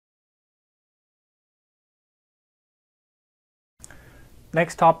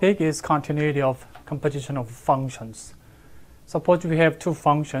Next topic is continuity of composition of functions. Suppose we have two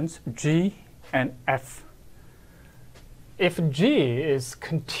functions, g and f. If g is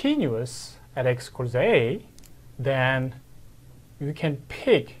continuous at x equals a, then we can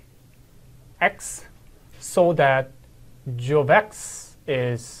pick x so that g of x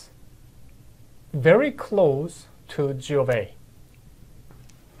is very close to g of a.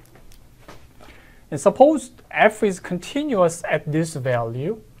 And suppose f is continuous at this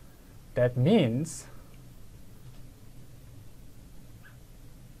value, that means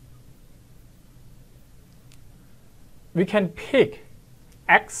we can pick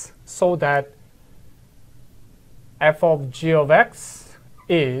x so that f of g of x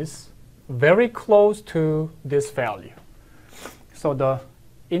is very close to this value. So the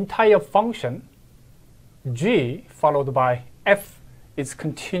entire function g followed by f is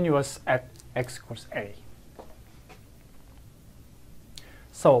continuous at x equals a.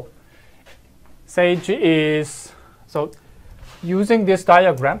 So say g is, so using this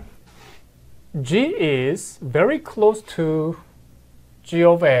diagram, g is very close to g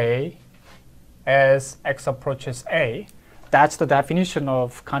of a as x approaches a. That's the definition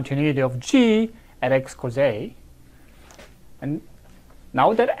of continuity of g at x equals a. And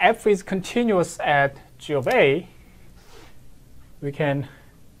now that f is continuous at g of a, we can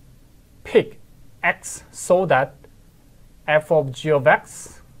pick x so that f of g of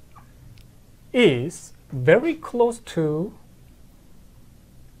x is very close to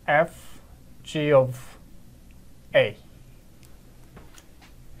f g of a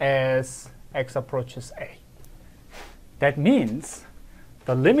as x approaches a. That means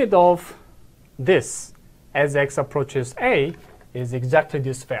the limit of this as x approaches a is exactly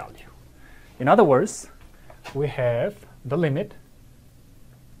this value. In other words, we have the limit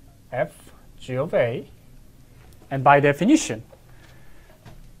f g of a, and by definition,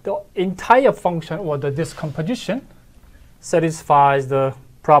 the entire function or the decomposition satisfies the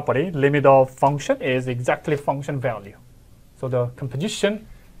property limit of function is exactly function value. So the composition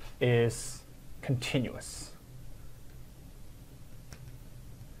is continuous.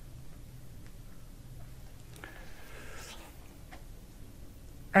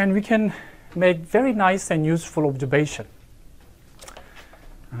 And we can make very nice and useful observation.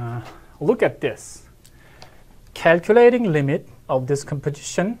 Look at this. Calculating limit of this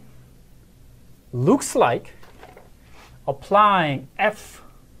composition looks like applying f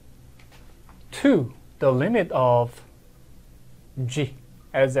to the limit of g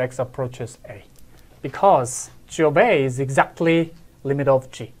as x approaches a, because g of a is exactly limit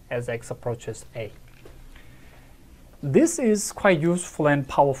of g as x approaches a. This is quite useful and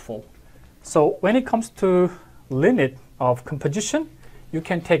powerful. So when it comes to limit of composition, you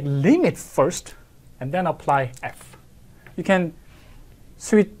can take limit first and then apply f. You can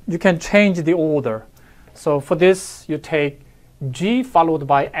change the order. So for this, you take g followed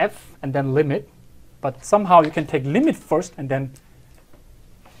by f and then limit, but somehow you can take limit first and then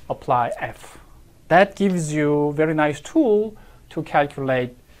apply f. That gives you a very nice tool to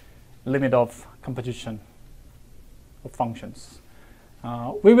calculate limit of composition of functions.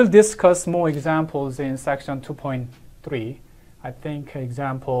 We will discuss more examples in section 2.3. I think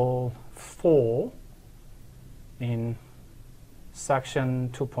example 4 in section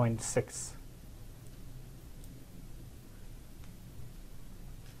 2.6.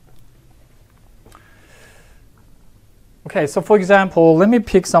 Okay, so for example, let me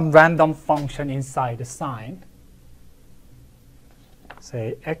pick some random function inside the sign.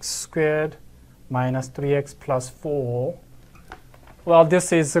 Say x squared minus 3x plus 4. Well,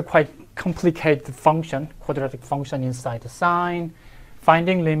 this is a quite complicated function, quadratic function inside the sign.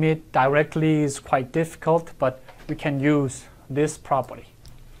 Finding limit directly is quite difficult, but we can use this property.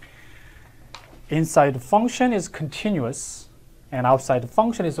 Inside the function is continuous, and outside the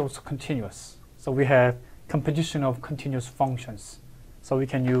function is also continuous. So we have composition of continuous functions. So we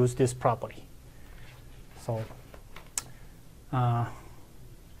can use this property. So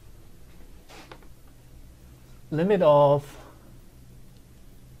limit of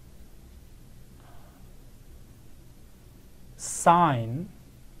sine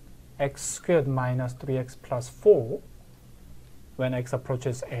x squared minus 3x plus 4 when x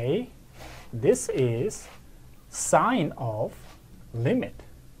approaches a, this is sine of limit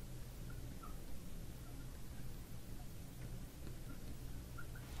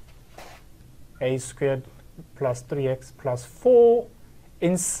a squared plus 3x plus 4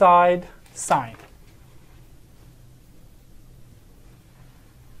 inside sine.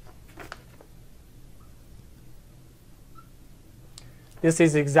 This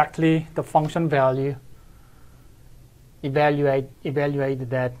is exactly the function value evaluate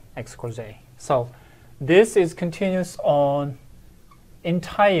that x equals a. So this is continuous on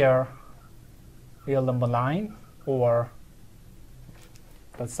entire real number line or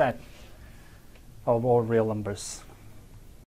the set of all real numbers.